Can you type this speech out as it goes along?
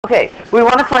Okay, we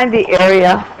want to find the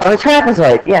area of a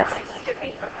trapezoid. Yes.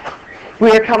 We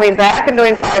are coming back and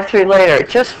doing 5-3 later. It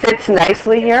just fits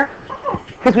nicely here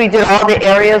because we did all the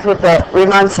areas with the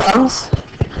Riemann sums.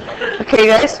 Okay,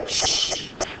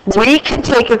 guys? We can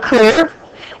take a curve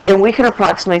and we can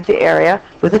approximate the area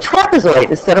with a trapezoid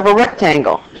instead of a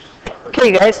rectangle.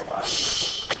 Okay, guys?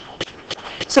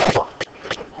 So,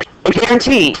 I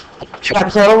guarantee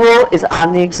trapezoidal rule is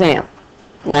on the exam.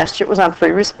 Last year it was on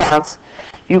free response.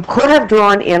 You could have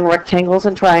drawn in rectangles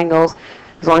and triangles.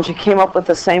 As long as you came up with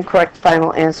the same correct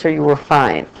final answer, you were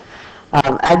fine.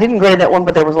 I didn't grade that one,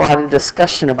 but there was a lot of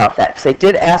discussion about that because they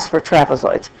did ask for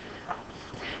trapezoids.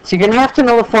 So you're going to have to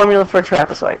know the formula for a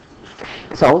trapezoid.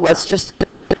 So let's just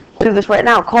do this right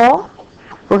now. Cole,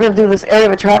 we're going to do this area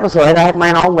of a trapezoid. I have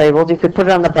mine all labeled. You could put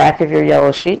it on the back of your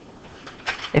yellow sheet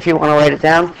if you want to write it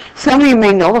down. Some of you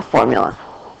may know the formula.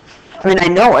 I mean, I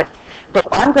know it, but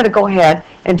I'm going to go ahead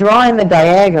and draw in the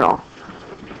diagonal.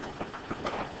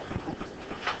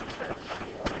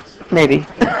 Maybe.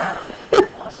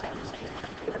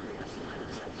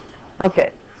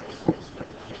 Okay.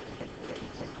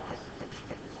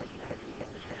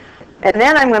 And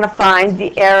then I'm going to find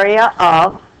the area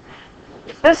of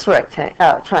this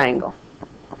triangle.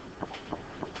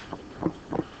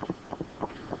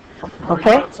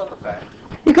 Okay?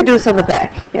 You could do this on the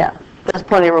back. Yeah. There's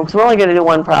plenty of room because we're only going to do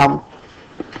one problem.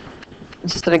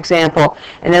 Just an example.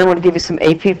 And then I'm going to give you some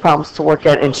AP problems to work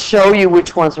at and show you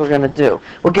which ones we're going to do.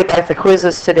 We'll get back to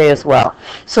quizzes today as well.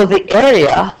 So the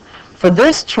area for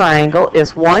this triangle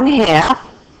is 1/2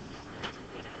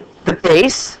 the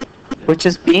base, which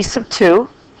is b sub 2,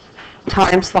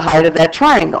 times the height of that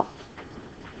triangle.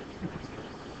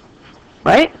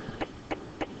 Right?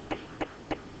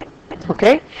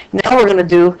 Okay? Now we're going to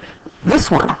do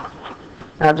this one.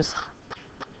 I'll just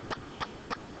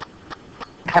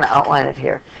kind of outline it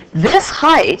here. This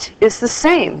height is the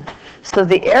same. So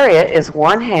the area is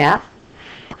 1/2.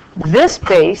 This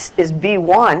base is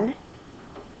B1.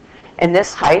 And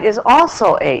this height is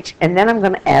also h. And then I'm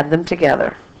going to add them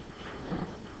together.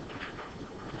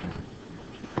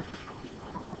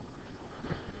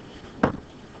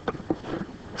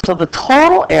 So the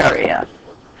total area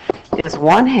is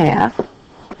 1/2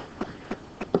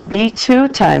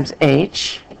 B2 times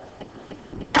h.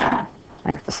 I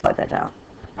have to slide that down.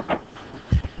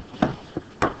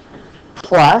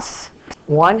 Plus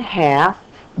 1/2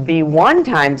 B1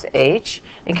 times h.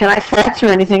 And can I factor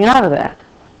anything out of that?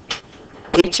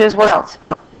 H is what else?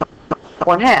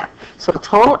 1/2. So the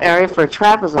total area for a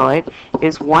trapezoid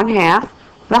is 1/2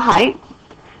 the height.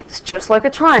 It's just like a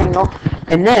triangle.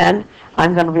 And then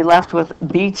I'm going to be left with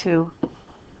B2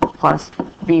 plus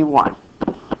B1.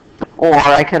 Or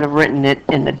I could have written it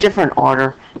in a different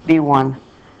order, B1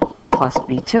 plus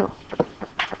B2.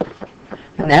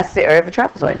 And that's the area of a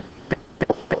trapezoid.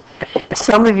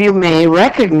 Some of you may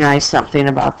recognize something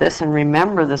about this and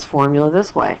remember this formula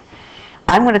this way.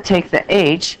 I'm going to take the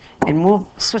h and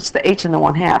switch the h in the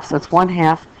 1/2. So it's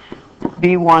 1/2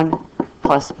 B1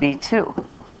 plus B2.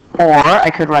 Or I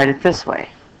could write it this way.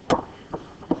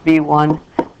 B1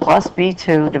 plus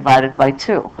B2 divided by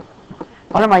 2.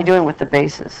 What am I doing with the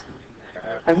bases?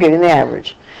 I'm getting the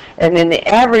average. And then the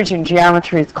average in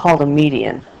geometry is called a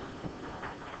median.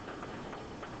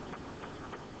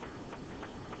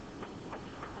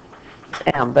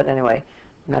 But anyway,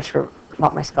 I'm not sure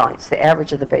about my spelling. It's the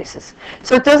average of the bases.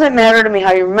 So it doesn't matter to me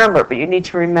how you remember it, but you need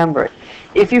to remember it.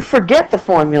 If you forget the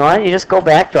formula, you just go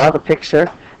back, draw the picture,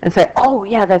 and say, oh,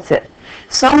 yeah, that's it.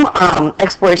 Some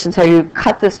explorations how you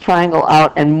cut this triangle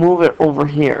out and move it over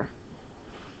here.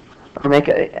 Or make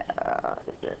it,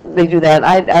 they do that.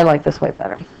 I like this way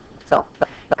better. So,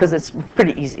 because it's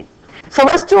pretty easy. So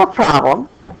let's do a problem.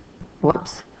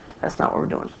 Whoops, that's not what we're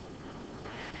doing.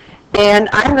 And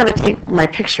I'm going to take my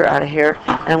picture out of here,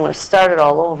 and I'm going to start it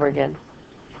all over again.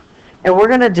 And we're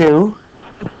going to do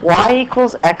y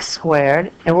equals x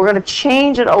squared, and we're going to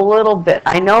change it a little bit.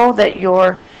 I know that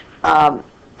your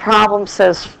problem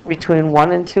says between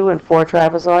 1 and 2 and 4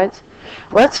 trapezoids.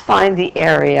 Let's find the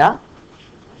area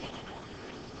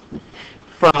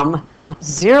from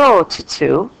 0 to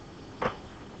 2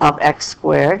 of x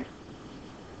squared,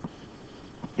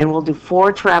 and we'll do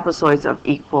 4 trapezoids of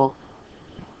equal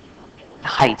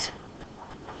height.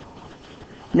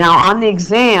 Now on the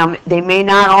exam, they may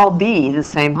not all be the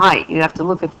same height. You have to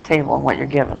look at the table and what you're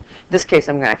given. In this case,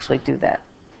 I'm going to actually do that.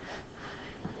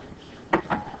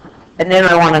 And then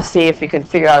I want to see if you can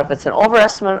figure out if it's an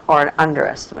overestimate or an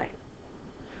underestimate.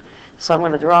 So I'm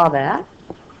going to draw that.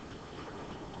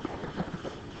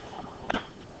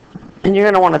 And you're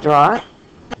going to want to draw it.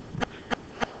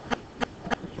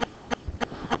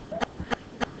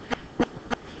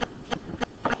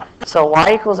 So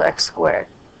y equals x squared.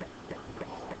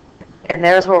 And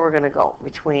there's where we're going to go,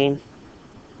 between,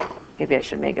 maybe I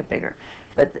should make it bigger,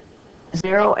 but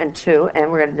 0 and 2, and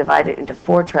we're going to divide it into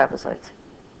 4 trapezoids.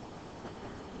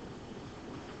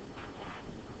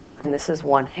 And this is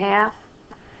 1/2,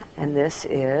 and this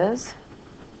is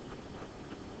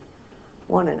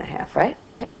 1.5, right?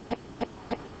 Is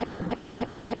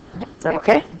that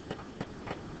okay?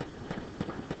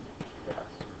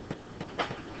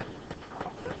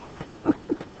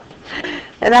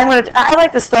 And I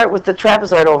like to start with the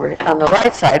trapezoid over on the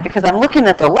right side, because I'm looking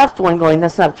at the left one going,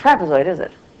 that's not a trapezoid, is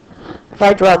it? If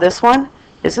I draw this one,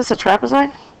 is this a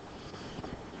trapezoid?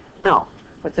 No,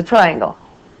 it's a triangle.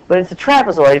 But it's a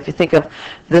trapezoid if you think of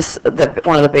this,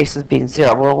 one of the bases being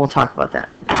 0. We'll talk about that.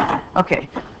 Okay.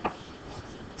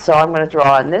 So I'm going to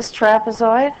draw on this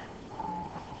trapezoid.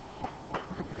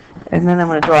 And then I'm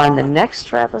going to draw on the next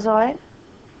trapezoid.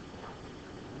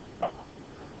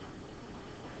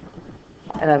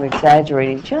 And I'm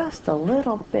exaggerating just a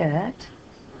little bit.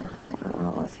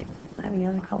 Oh, let's see. Do I have any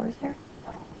other colors here?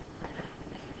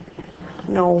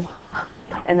 No.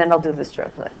 And then I'll do this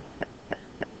trapezoid.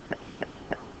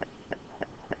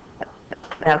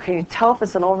 Now, can you tell if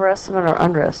it's an overestimate or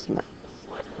underestimate?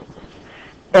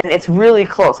 And it's really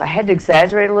close. I had to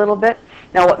exaggerate a little bit.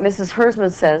 Now, what Mrs.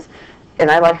 Hersman says, and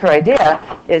I like her idea,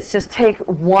 is just take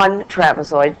one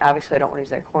trapezoid. Obviously, I don't want to use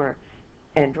that corner.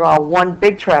 And draw one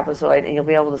big trapezoid, and you'll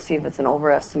be able to see if it's an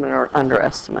overestimate or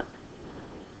underestimate.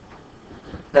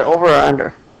 Is that over or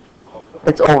under?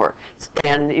 It's over.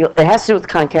 And it has to do with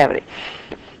concavity.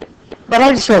 But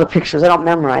I just show the pictures. I don't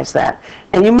memorize that.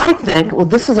 And you might think, well,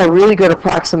 this is a really good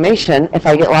approximation if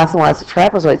I get lots and lots of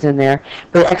trapezoids in there.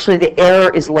 But actually, the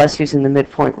error is less using the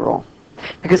midpoint rule.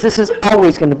 Because this is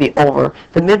always going to be over.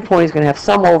 The midpoint is going to have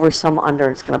some over, some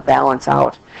under. It's going to balance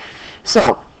out.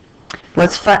 So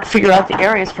let's figure out the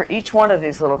areas for each one of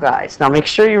these little guys. Now, make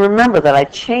sure you remember that I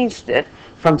changed it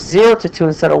from 0 to 2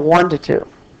 instead of 1 to 2.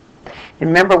 And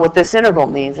remember what this integral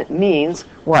means. It means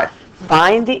what?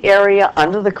 Find the area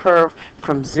under the curve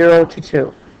from 0 to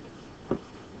 2.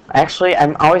 Actually,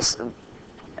 I'm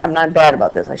not bad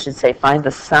about this. I should say find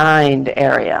the signed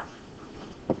area.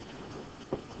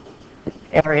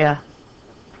 Area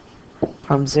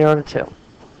from 0 to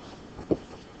 2.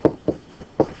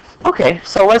 Okay,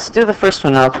 so let's do the first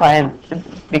one. I'll try and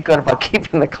be good about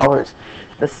keeping the colors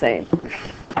the same.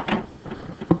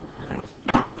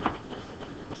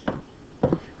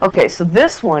 Okay, so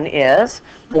this one is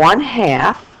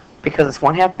 1/2, because it's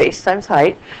 1/2 base times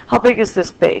height. How big is this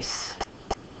base?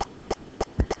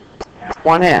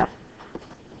 1/2.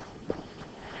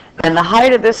 And the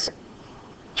height of this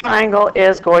triangle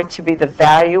is going to be the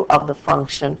value of the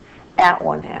function at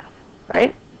 1/2,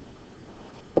 right?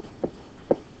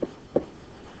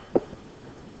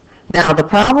 Now, the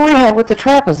problem we have with the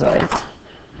trapezoids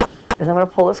is I'm going to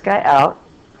pull this guy out.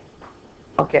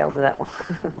 Okay, I'll do that one.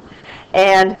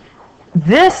 And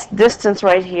this distance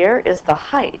right here is the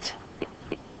height.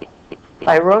 If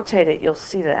I rotate it, you'll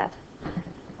see that.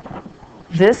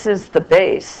 This is the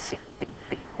base,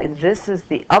 and this is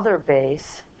the other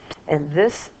base, and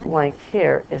this length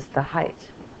here is the height.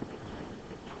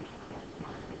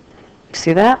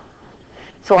 See that?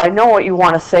 So I know what you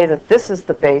want to say, that this is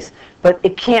the base, but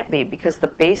it can't be, because the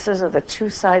bases are the two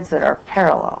sides that are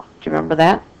parallel. Do you remember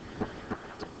that?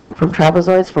 From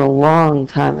trapezoids from a long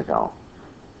time ago.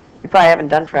 You probably haven't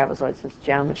done trapezoids since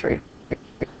geometry,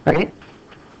 right?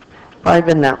 Probably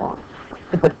been that long.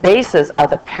 But the bases are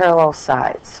the parallel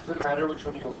sides. Does it matter which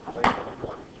one you play?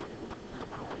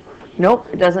 Nope,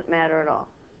 it doesn't matter at all.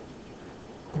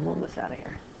 I'll move this out of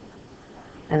here.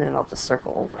 And then I'll just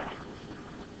circle over.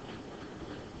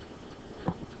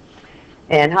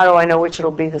 And how do I know which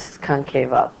it'll be? This is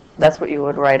concave up. That's what you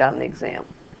would write on the exam.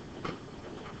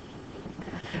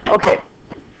 Okay,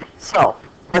 so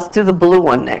let's do the blue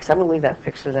one next. I'm going to leave that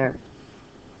picture there.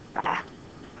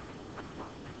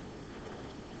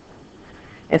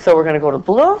 And so we're going to go to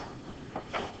blue.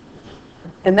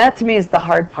 And that to me is the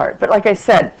hard part. But like I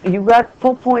said, you got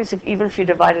full points even if you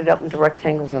divide it up into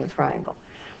rectangles and a triangle.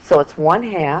 So it's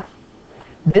 1/2.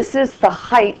 This is the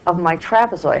height of my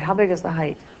trapezoid. How big is the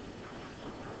height?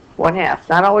 1/2.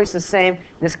 Not always the same.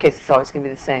 In this case, it's always going to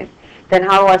be the same. Then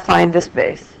how do I find this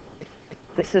base?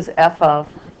 This is f of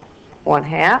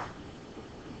 1/2.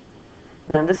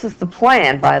 And this is the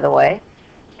plan, by the way,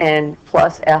 and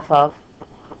plus f of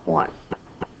 1.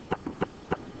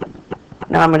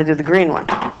 Now I'm going to do the green one.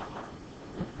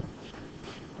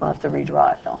 We'll have to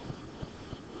redraw it, though.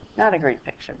 Not a great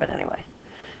picture, but anyway.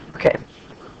 Okay.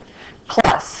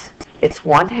 Plus, it's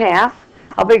 1/2.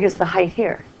 How big is the height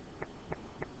here?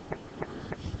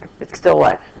 It's still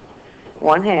what?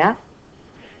 1/2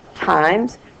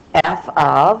 times f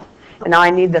of, and now I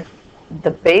need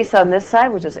the base on this side,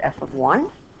 which is f of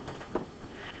 1,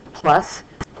 plus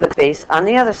the base on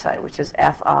the other side, which is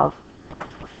f of,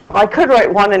 well, I could write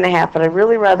 1/2, but I'd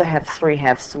really rather have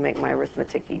 3/2 to make my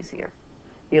arithmetic easier.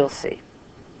 You'll see.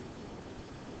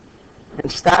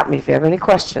 And stop me if you have any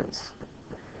questions.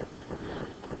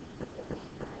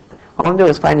 All I'm doing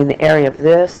is finding the area of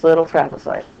this little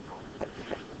trapezoid.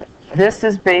 This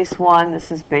is base 1,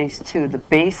 this is base 2. The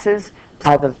bases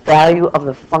are the value of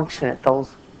the function at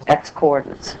those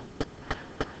x-coordinates.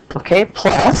 Okay,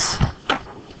 plus,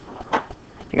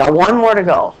 you got one more to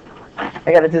go.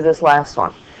 I got to do this last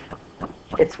one.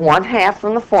 It's 1/2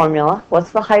 from the formula.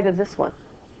 What's the height of this one?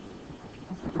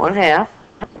 1/2.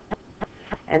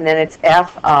 And then it's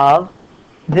f of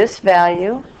this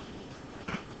value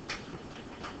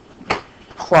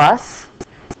plus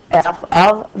f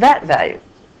of that value.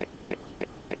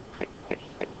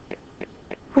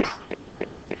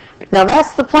 Now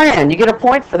that's the plan. You get a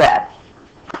point for that.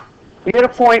 You get a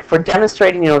point for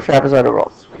demonstrating, trapezoidal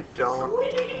rules. We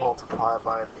don't multiply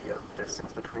by the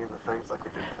distance between the things like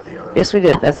we did for the other. Yes, we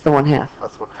did. That's the 1/2.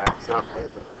 That's 1/2. It's not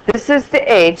bad. This is the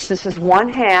h. This is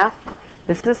 1/2.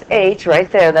 This is h right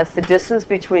there. That's the distance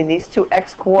between these two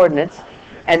x-coordinates.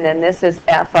 And then this is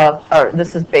f of, or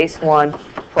this is base 1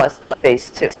 plus base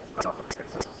 2.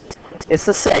 It's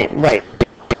the same, right?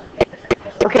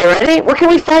 Okay, ready? What can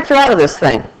we factor out of this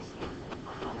thing?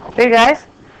 Hey guys,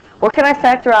 what can I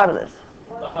factor out of this?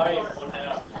 The height,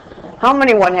 1/2. How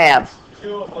many 1/2s?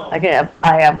 2 of them.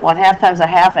 I have 1/2 times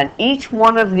 1/2 in each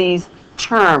one of these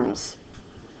terms.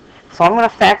 So I'm going to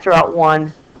factor out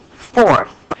 1/4.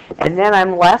 And then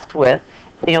I'm left with,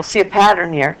 and you'll see a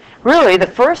pattern here. Really, the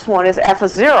first one is f of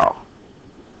 0.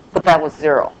 But that was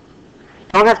 0.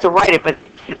 You don't have to write it, but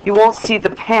you won't see the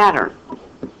pattern.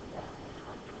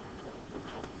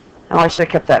 Oh, I should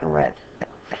have kept that in red.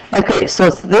 Okay, so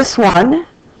it's this one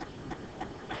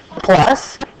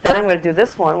plus, then I'm going to do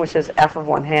this one, which is f of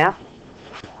 1/2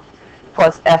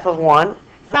 plus f of 1.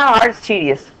 It's not hard, it's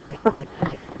tedious.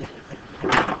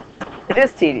 It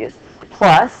is tedious.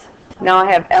 Plus, now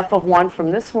I have f of 1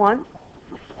 from this one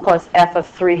plus f of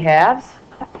 3/2.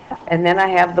 And then I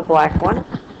have the black one,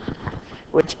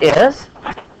 which is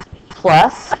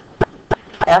plus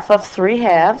f of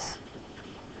 3/2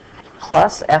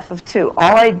 plus f of 2.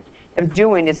 All I am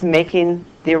doing is making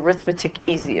the arithmetic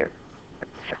easier.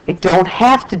 I don't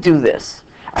have to do this.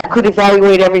 I could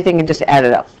evaluate everything and just add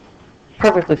it up.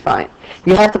 Perfectly fine.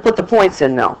 You have to put the points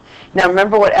in, though. Now,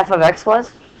 remember what f of x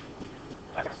was?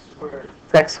 X squared.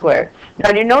 It's x squared.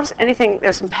 Now, do you notice anything?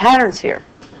 There's some patterns here.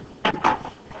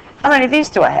 How many of these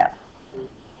do I have?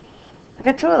 I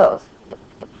got 2 of those.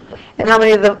 And how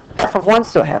many of the f of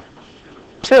 1s do I have?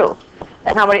 2.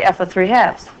 And how many f of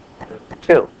 3/2?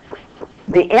 2.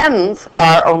 The ends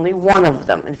are only one of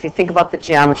them. And if you think about the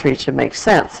geometry, it should make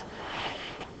sense.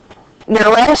 Now,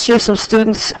 last year, some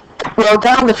students wrote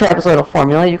down the trapezoidal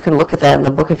formula. You can look at that in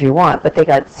the book if you want, but they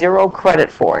got 0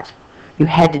 credit for it. You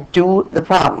had to do the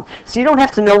problem. So you don't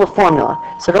have to know the formula.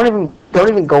 So don't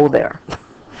even go there.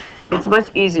 It's much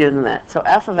easier than that. So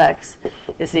f of x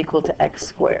is equal to x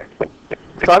squared.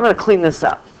 So I'm going to clean this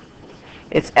up.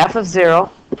 It's f of 0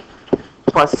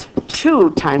 plus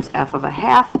 2 times f of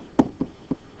 1/2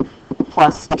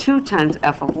 plus 2 times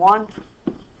f of 1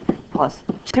 plus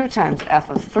 2 times f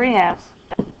of 3/2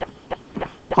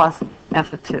 plus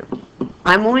f of 2.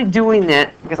 I'm only doing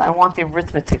that because I want the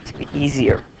arithmetic to be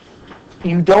easier.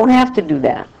 You don't have to do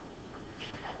that.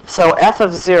 So f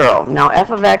of 0. Now f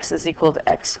of x is equal to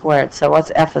x squared. So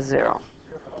what's f of 0?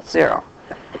 0.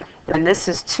 And this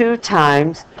is 2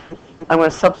 times, I'm going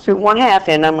to substitute 1/2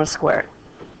 in, I'm going to square it.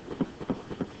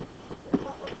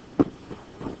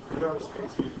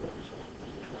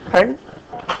 Pardon?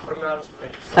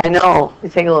 I know, you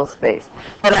take a little space.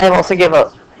 But I also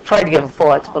tried to give a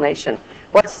full explanation.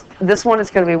 This one is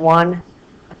going to be 1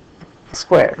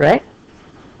 squared, right?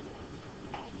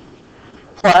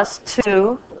 Plus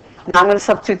 2. Now I'm going to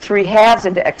substitute 3/2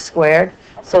 into x squared,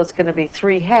 so it's going to be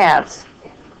 3/2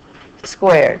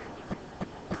 squared.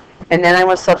 And then I'm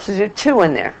going to substitute 2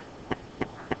 in there.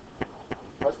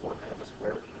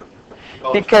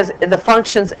 Because the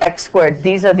function's x squared.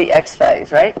 These are the x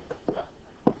values, right?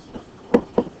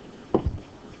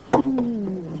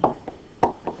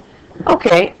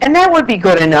 Okay, and that would be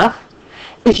good enough.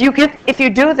 If you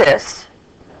do this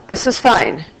is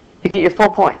fine. You get your full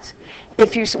points.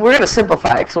 We're going to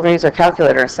simplify it because we're going to use our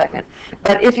calculator in a second.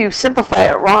 But if you simplify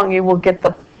it wrong, you will get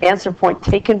the answer point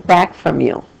taken back from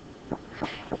you.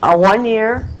 1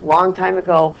 year, long time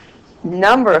ago,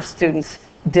 number of students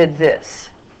did this.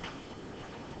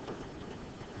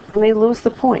 and they lose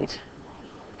the point.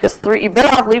 Because you better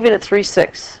off leaving it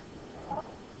 3/6.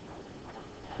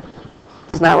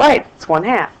 It's not right. It's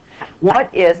 1/2.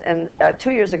 What is, and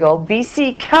 2 years ago,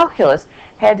 BC Calculus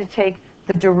had to take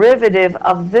the derivative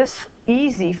of this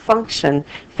easy function.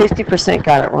 50%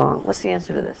 got it wrong. What's the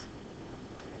answer to this?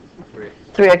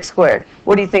 3x squared.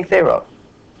 What do you think they wrote?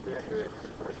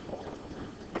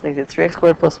 They did 3x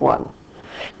squared plus 1.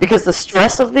 Because the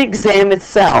stress of the exam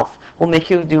itself will make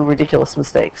you do ridiculous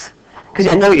mistakes. Because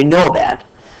I know you know that.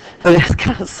 But it's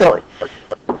kind of silly.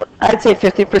 I'd say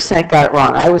 50% got it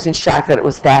wrong. I was in shock that it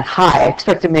was that high. I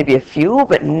expected maybe a few,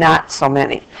 but not so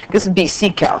many. This is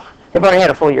BC Calc. They've already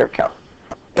had a full year of Calc.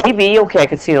 AB, okay, I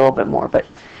could see a little bit more,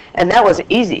 and that was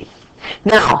easy.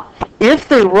 Now, if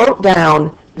they wrote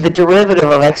down the derivative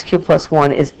of x cubed plus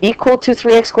 1 is equal to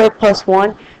 3x squared plus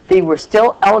 1, they were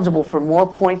still eligible for more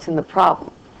points in the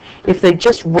problem. If they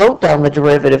just wrote down the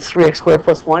derivative 3x squared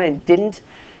plus 1 and didn't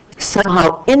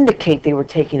somehow indicate they were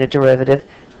taking a derivative,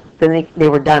 then they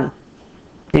were done.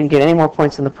 They didn't get any more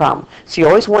points in the problem. So you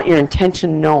always want your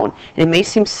intention known. And it may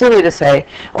seem silly to say,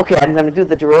 okay, I'm going to do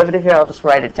the derivative here, I'll just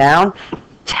write it down.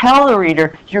 Tell the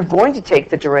reader you're going to take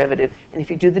the derivative, and if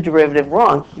you do the derivative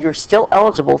wrong, you're still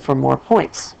eligible for more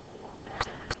points.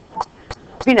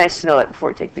 It'd be nice to know that before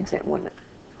you take the exam, wouldn't it?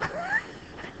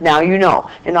 Now you know,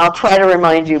 and I'll try to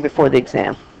remind you before the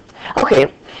exam.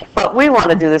 Okay, but we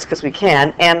want to do this because we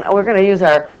can, and we're going to use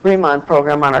our Riemann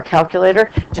program on our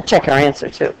calculator to check our answer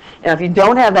too. And if you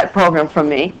don't have that program from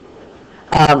me,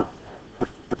 I'll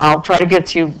try to get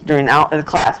to you during the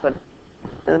class, but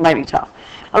it might be tough.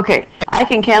 Okay, I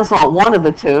can cancel out one of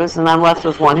the 2's, and I'm left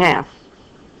with 1/2.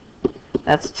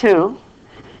 That's 2.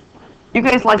 You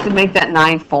guys like to make that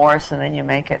 9/4, and then you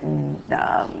make it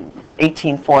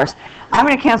 18/4. I'm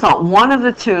going to cancel out one of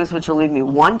the 2's, which will leave me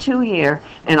 1 2 here,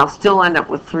 and I'll still end up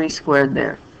with 3 squared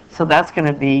there. So that's going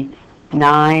to be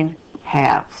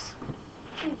 9/2.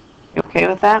 You okay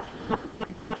with that?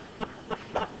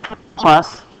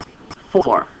 Plus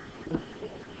 4.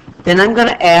 Then I'm going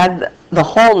to add the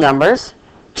whole numbers.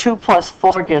 2 plus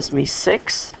 4 gives me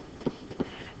 6.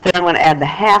 Then I'm going to add the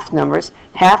half numbers.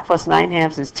 Half plus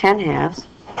 9/2 is 10/2.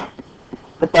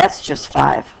 But that's just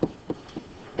 5.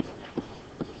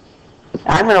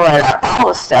 I'm going to write out all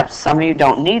the steps. Some of you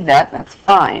don't need that. That's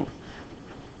fine.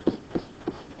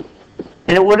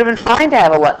 And it would have been fine to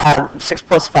have 6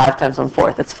 plus 5 times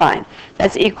 1/4. That's fine.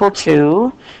 That's equal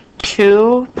to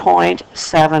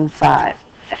 2.75.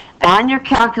 On your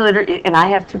calculator, and I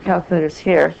have 2 calculators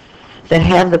here that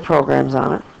have the programs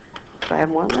on it. Do I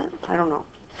have one of that? I don't know.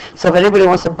 So if anybody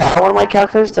wants to borrow one of my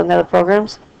calculators, doesn't have the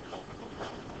programs?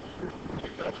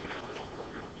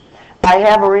 I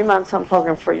have a Riemann sum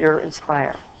program for your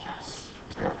Inspire.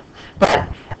 But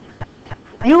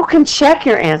you can check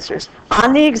your answers.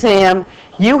 On the exam,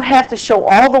 you have to show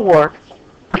all the work,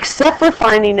 except for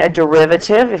finding a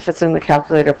derivative, if it's in the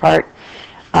calculator part,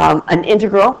 an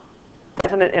integral,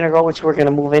 definite integral, which we're going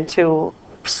to move into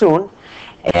soon,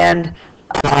 and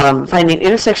finding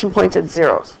intersection points at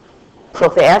zeros. So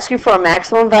if they ask you for a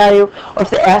maximum value, or if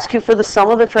they ask you for the sum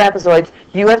of the trapezoids,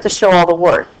 you have to show all the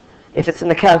work. If it's in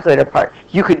the calculator part,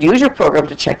 you could use your program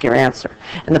to check your answer.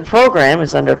 And the program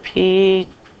is under PGRM,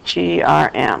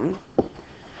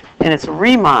 and it's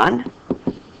Riemann.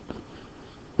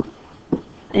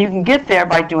 And you can get there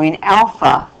by doing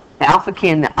alpha. The alpha key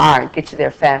and the R get you there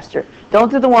faster.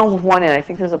 Don't do the one with 1 N. I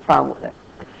think there's a problem with it.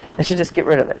 I should just get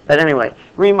rid of it. But anyway,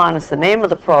 Riemann is the name of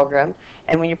the program,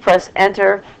 and when you press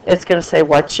enter, it's going to say,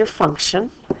 what's your function?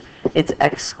 It's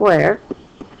x squared.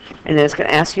 And then it's going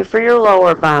to ask you for your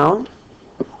lower bound,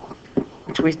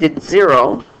 which we did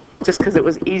 0, just because it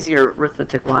was easier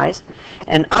arithmetic-wise,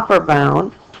 and upper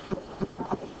bound,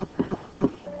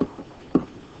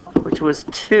 which was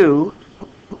 2.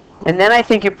 And then I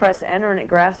think you press enter and it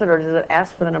graphs it, or does it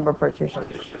ask for the number of partitions?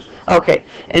 Okay,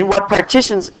 and what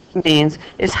partitions means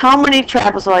is how many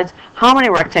trapezoids, how many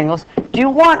rectangles do you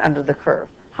want under the curve?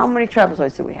 How many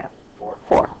trapezoids do we have?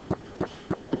 4.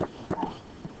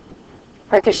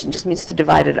 Partition just means to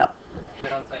divide it up.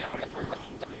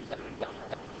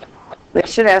 They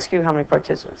should ask you how many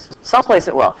partitions. Someplace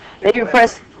it will. Then you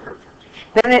press,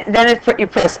 you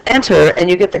press enter and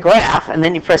you get the graph, and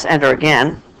then you press enter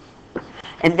again,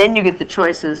 and then you get the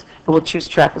choices, and we'll choose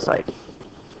trapezoid.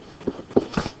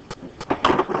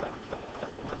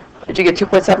 Did you get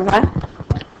 2.75?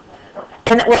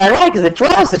 And what I like is it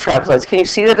draws the trapezoids. Can you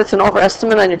see that it's an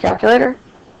overestimate on your calculator?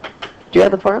 Do you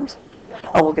have the programs?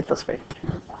 Oh, we'll get those for you.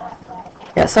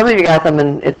 Yeah, some of you got them,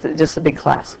 and it's just a big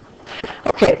class.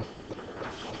 Okay.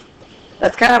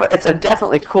 That's it's a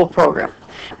definitely cool program.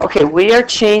 Okay, we are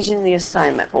changing the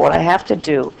assignment, but what I have to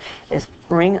do is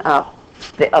bring up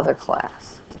the other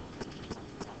class.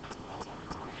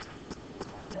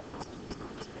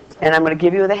 And I'm going to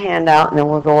give you the handout, and then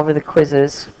we'll go over the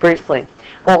quizzes briefly.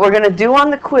 What we're going to do on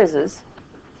the quizzes,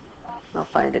 I'll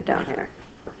find it down here.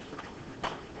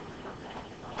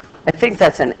 I think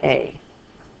that's an A.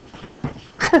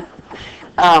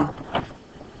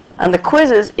 On the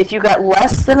quizzes, if you got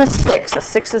less than a 6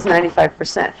 is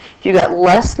 95%. If you got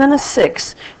less than a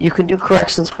 6, you can do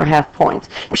corrections for half points.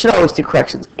 You should always do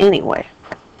corrections anyway,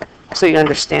 so you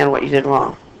understand what you did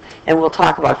wrong. And we'll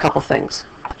talk about a couple things.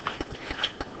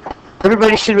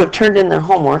 Everybody should have turned in their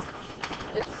homework.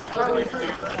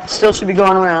 Still should be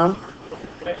going around.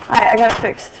 I got it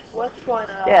fixed. What's going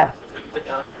on? Yeah.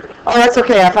 Oh, that's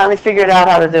okay. I finally figured out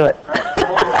how to do it.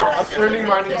 I'm turning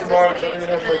mine in tomorrow.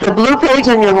 The blue page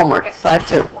on your homework,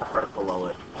 5-2. Right below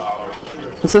it.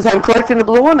 And since I'm collecting the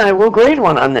blue one, I will grade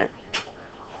one on there.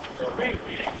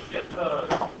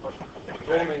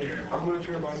 I'm going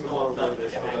to remind you all about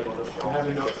this. I have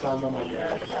a note signed on my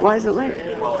dad. Why is it late?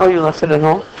 Oh, you left it at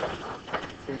home?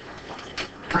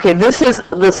 Okay, this is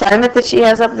the assignment that she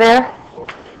has up there.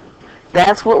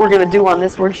 That's what we're going to do on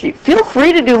this worksheet. Feel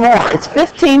free to do more. It's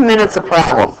 15 minutes a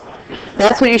problem.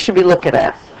 That's what you should be looking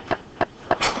at.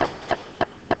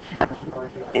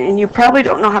 And you probably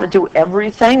don't know how to do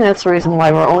everything. That's the reason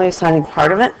why we're only assigning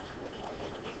part of it.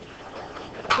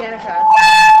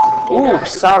 Ooh,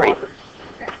 sorry.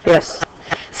 Yes.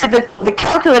 See, the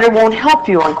calculator won't help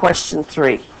you on question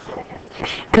 3.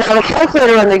 Now, the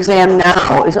calculator on the exam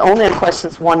now is only on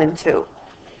questions 1 and 2.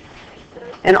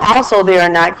 And also, they are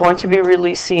not going to be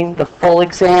releasing the full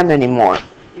exam anymore.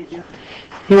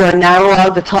 You are not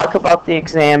allowed to talk about the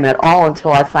exam at all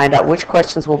until I find out which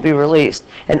questions will be released,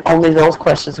 and only those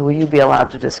questions will you be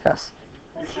allowed to discuss.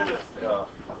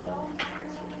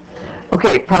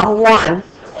 Okay, problem 1,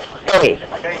 A.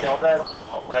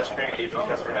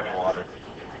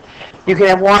 You can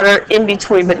have water in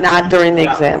between, but not during the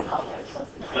exam.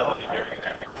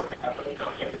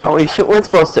 Oh, we weren't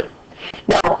supposed to.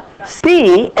 Now,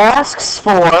 C asks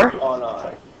for,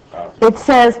 it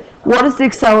says, what is the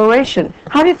acceleration?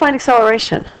 How do you find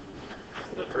acceleration?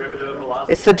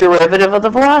 It's the derivative of the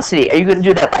velocity. Are you going to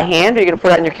do that by hand, or are you going to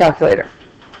put it on your calculator?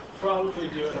 Probably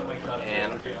do it on my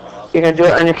calculator. You're going to do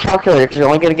it on your calculator because you're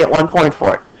only going to get 1 point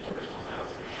for it.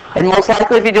 And most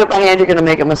likely, if you do it by hand, you're going to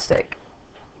make a mistake.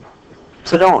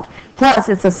 So don't. Plus,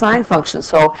 it's a sine function,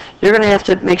 so you're going to have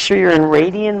to make sure you're in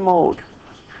radian mode.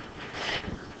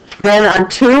 Then on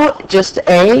 2, just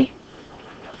A.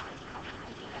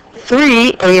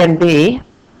 3, A and B.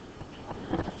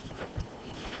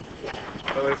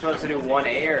 Are we supposed to do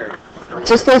 1A or?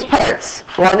 Just those parts.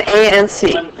 1A and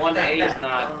C. 1A is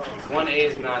not. 1A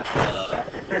is not.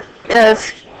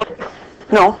 Yes.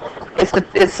 No.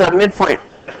 It's a midpoint.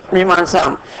 Riemann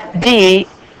sum. B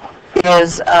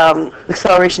is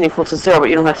acceleration equal to 0, but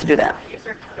you don't have to do that.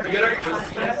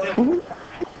 Mm-hmm.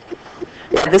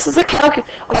 Yeah, this is a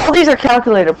all these are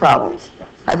calculator problems,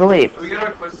 I believe. We get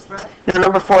our quizzes back? No,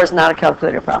 number 4 is not a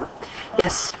calculator problem.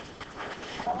 Yes.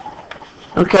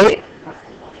 Okay.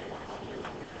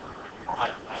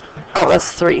 Oh,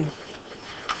 that's 3.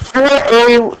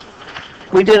 4A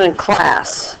we did in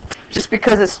class, just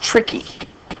because it's tricky.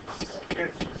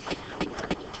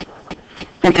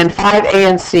 And then 5A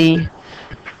and C,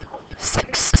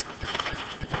 6.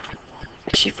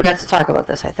 She forgot to talk about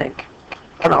this, I think.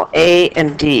 Oh no, A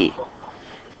and D.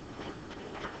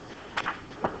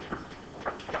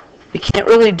 You can't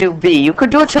really do B. You could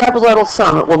do a trapezoidal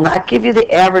sum. It will not give you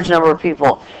the average number of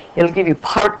people. It'll give you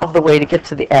part of the way to get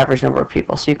to the average number of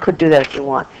people. So you could do that if you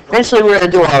want. Eventually, we're going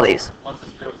to do all these.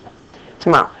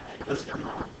 Tomorrow.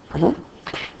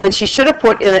 Mm-hmm. And she should have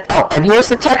put in it. Oh, and here's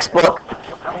the textbook.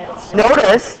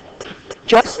 Notice,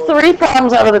 just 3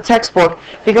 problems out of the textbook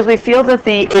because we feel that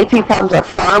the AP problems are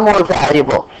far more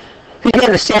valuable. Because you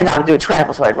understand how to do a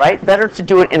trapezoid, right? Better to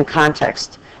do it in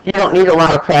context. You don't need a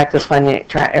lot of practice finding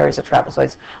areas of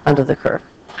trapezoids under the curve.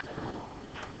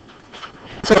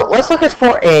 So let's look at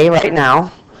 4A right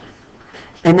now.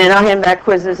 And then I'll hand back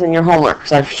quizzes and your homework,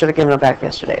 because I should have given it back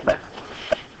yesterday. But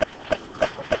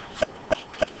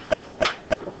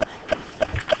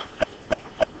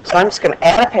so I'm just going to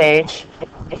add a page.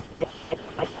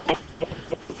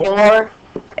 4A,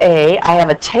 I have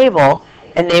a table,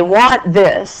 and they want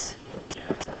this.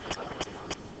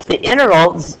 The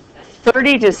intervals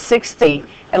 30 to 60,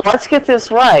 and let's get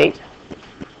this right.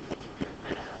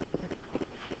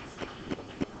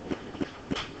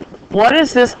 What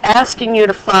is this asking you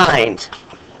to find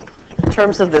in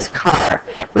terms of this car?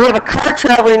 We have a car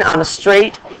traveling on a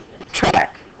straight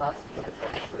track.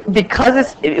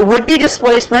 because it would be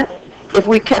displacement if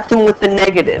we kept them with the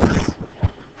negatives.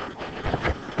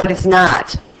 But it's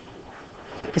not.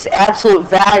 It's absolute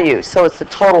value, so it's the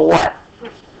total what?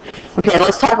 Okay,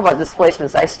 let's talk about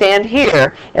displacements. I stand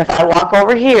here. If I walk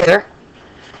over here,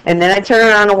 and then I turn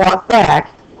around and walk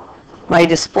back, my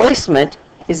displacement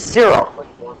is 0.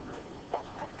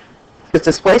 Because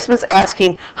displacement's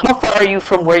asking, how far are you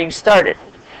from where you started?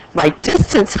 My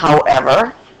distance,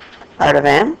 however, part of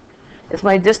n, is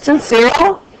my distance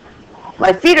 0?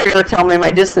 My feet are going to tell me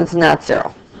my distance is not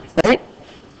 0, right?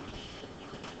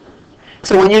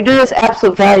 So when you do this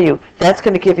absolute value, that's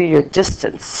going to give you your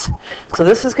distance. So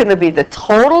this is going to be the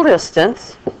total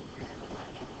distance,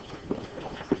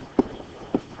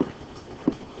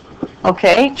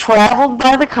 okay, traveled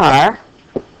by the car.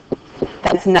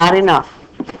 That's not enough.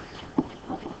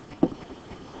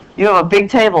 You have a big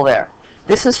table there.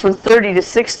 This is from 30 to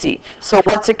 60. So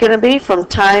what's it going to be? From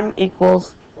time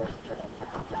equals,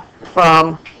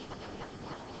 from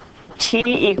t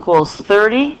equals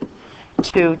 30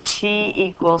 to t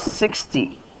equals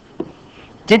 60.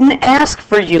 Didn't ask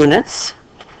for units,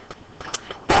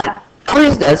 but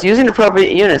always does, using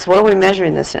appropriate units. What are we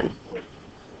measuring this in?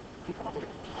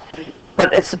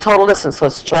 But it's the total distance, so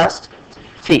it's just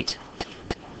feet.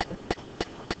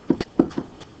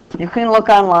 You can look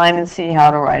online and see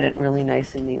how to write it really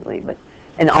nice and neatly,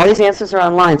 and all these answers are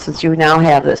online since you now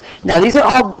have this. Now these are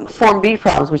all Form B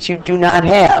problems, which you do not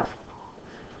have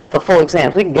the full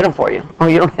exams. We can get them for you. Oh,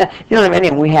 you don't have any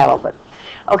of them. We have them, but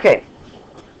okay.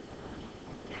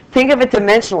 Think of it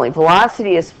dimensionally.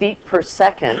 Velocity is feet per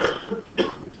second,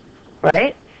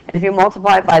 right? And if you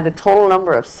multiply it by the total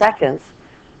number of seconds,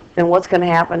 then what's going to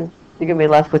happen? You're going to be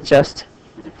left with just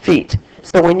feet.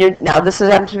 So when you're, now this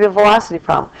happens to be a velocity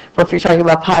problem, but if you're talking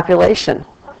about population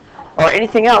or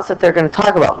anything else that they're going to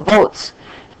talk about, votes,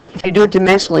 if you do it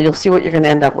dimensionally, you'll see what you're going to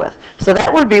end up with. So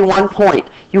that would be 1 point.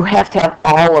 You have to have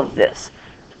all of this.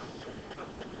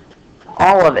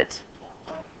 All of it.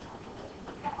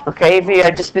 Okay, if you are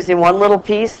just missing one little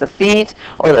piece, the feet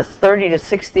or the 30 to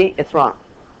 60, it's wrong.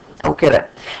 Don't get it.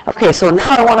 Okay, so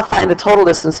now I want to find the total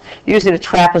distance using a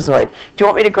trapezoid. Do you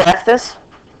want me to graph this?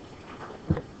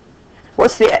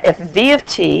 What's the, if v of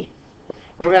t,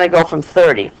 we're going to go from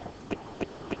 30.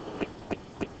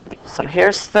 So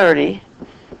here's 30.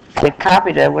 If I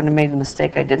copied it, I wouldn't have made the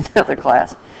mistake I did in the other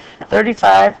class.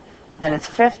 35, and it's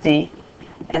 50,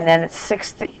 and then it's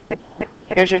 60.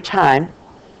 Here's your time.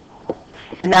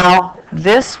 Now,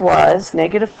 this was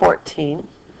negative 14,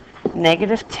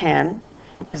 negative 10,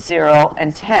 0,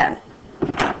 and 10.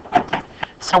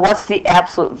 So what's the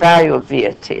absolute value of v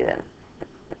of t then?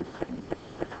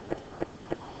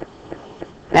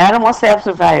 Adam, what's the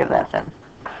absolute value of that then?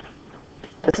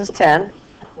 This is 10,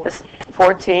 this is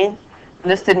 14,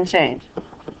 and this didn't change.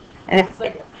 And if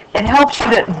it helps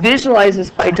you to visualize this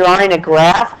by drawing a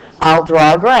graph, I'll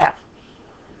draw a graph.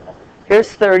 Here's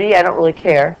 30, I don't really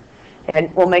care.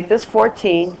 And we'll make this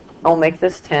 14, I'll make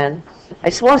this 10. I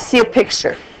just want to see a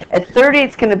picture. At 30,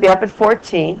 it's going to be up at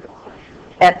 14.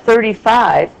 At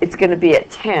 35, it's going to be at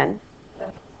 10.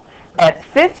 At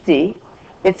 50,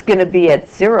 it's going to be at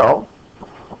 0.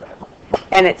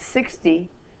 And at 60,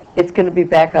 it's going to be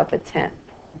back up at 10.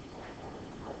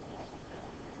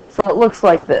 So it looks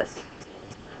like this,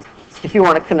 if you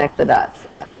want to connect the dots.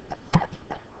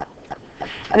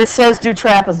 And it says do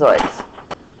trapezoids.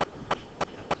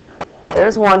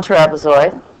 There's one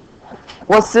trapezoid.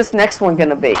 What's this next one going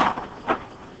to be?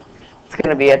 It's going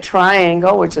to be a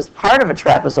triangle, which is part of a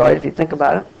trapezoid, if you think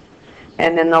about it.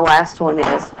 And then the last one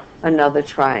is another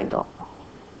triangle.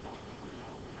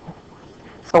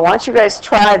 So once you guys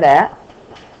try that,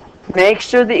 make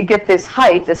sure that you get this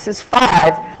height. This is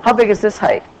 5. How big is this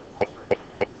height?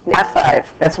 Not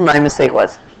 5. That's where my mistake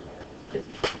was.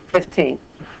 15.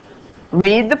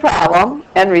 Read the problem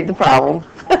and read the problem.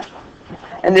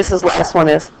 And this is last one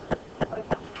is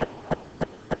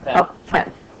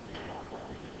 10.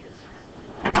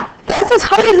 That's as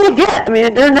high as they get. I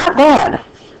mean, they're not bad.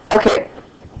 Okay,